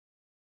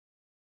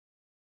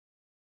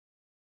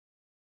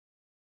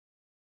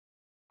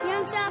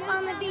Young Chop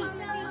on the beat.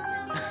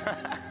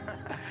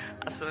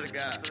 I swear to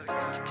God.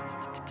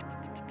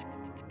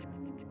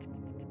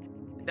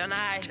 Don't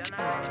I,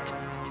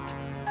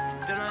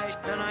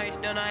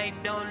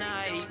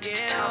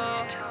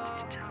 yeah.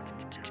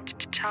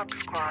 Chop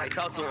Squad. Hey,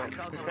 talk to him.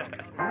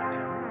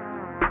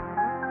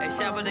 Hey,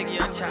 shout out nigga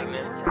Young Chop,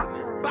 man.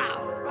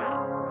 Bow.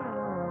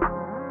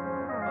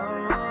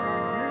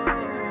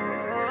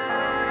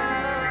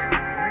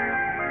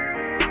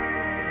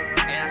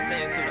 And I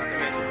sing too, not to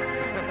mention.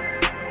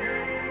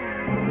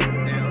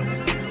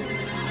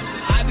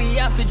 I be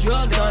off the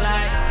drugs, don't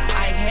I?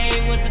 I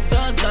hang with the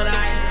thugs, don't I?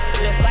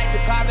 Just like the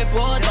carpet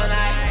board, don't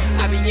I?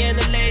 I be in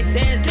the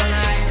latex, don't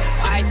I?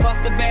 I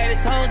fuck the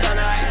baddest hoe, don't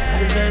I?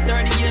 Deserve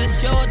 30 years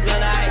short,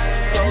 don't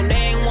I? So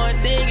name one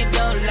thing you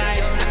don't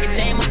like. I can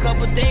name a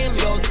couple things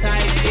your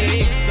type,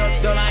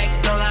 yeah. Don't like,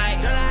 don't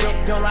like,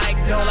 don't like,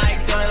 don't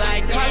like, don't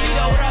like, yeah.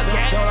 Don't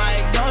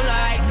like, don't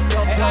like,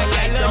 don't like,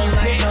 don't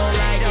like, don't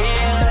like,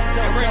 yeah.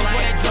 Don't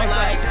like, don't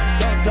like,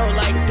 don't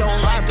like,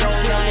 don't like,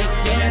 don't like,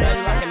 yeah.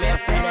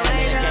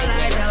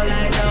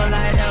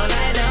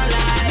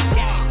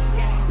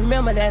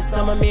 Remember that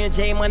summer, me and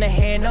Jay Money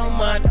had no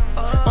money.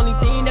 Only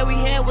thing that we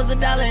had was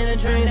 $1 and a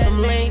drink,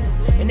 some lean,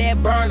 and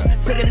that burner.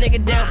 Took a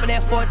nigga down for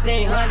that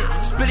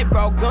 1400. Split it,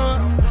 brought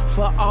guns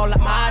for all of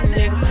our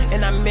niggas,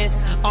 and I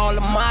miss all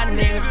of my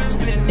niggas.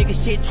 Split a nigga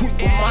shit, tweet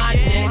with my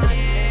niggas.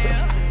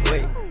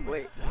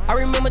 Wait. I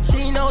remember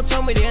Chino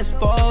told me to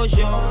expose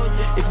you.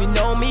 If you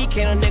know me,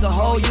 can a nigga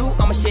hold you?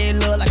 I'ma shed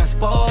love like I'm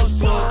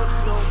supposed to.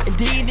 And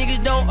these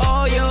niggas don't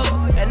owe you,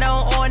 and I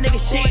don't owe a nigga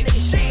shit.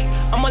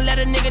 I'ma let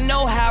a nigga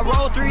know how I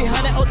roll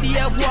 300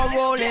 OTF who I'm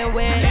rolling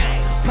with.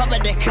 Pump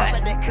at the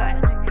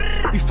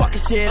cut. We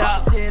fucking shit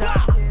up.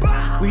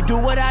 We do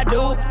what I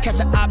do. Catch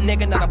a op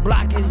nigga, not a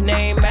block his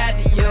name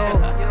after you.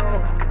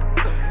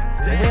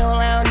 We don't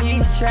lie on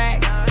these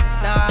tracks,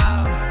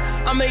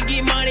 nah. I'ma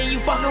get money, you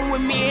fucking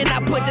with me, and I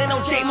put that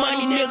on check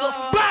money, nigga.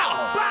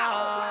 Bow!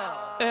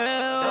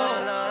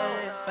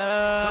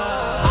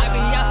 I be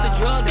off the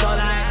drugs, don't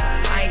I?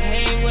 I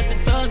hang with the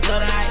thugs,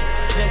 don't I?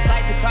 Just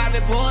like the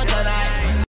carpet board, don't I?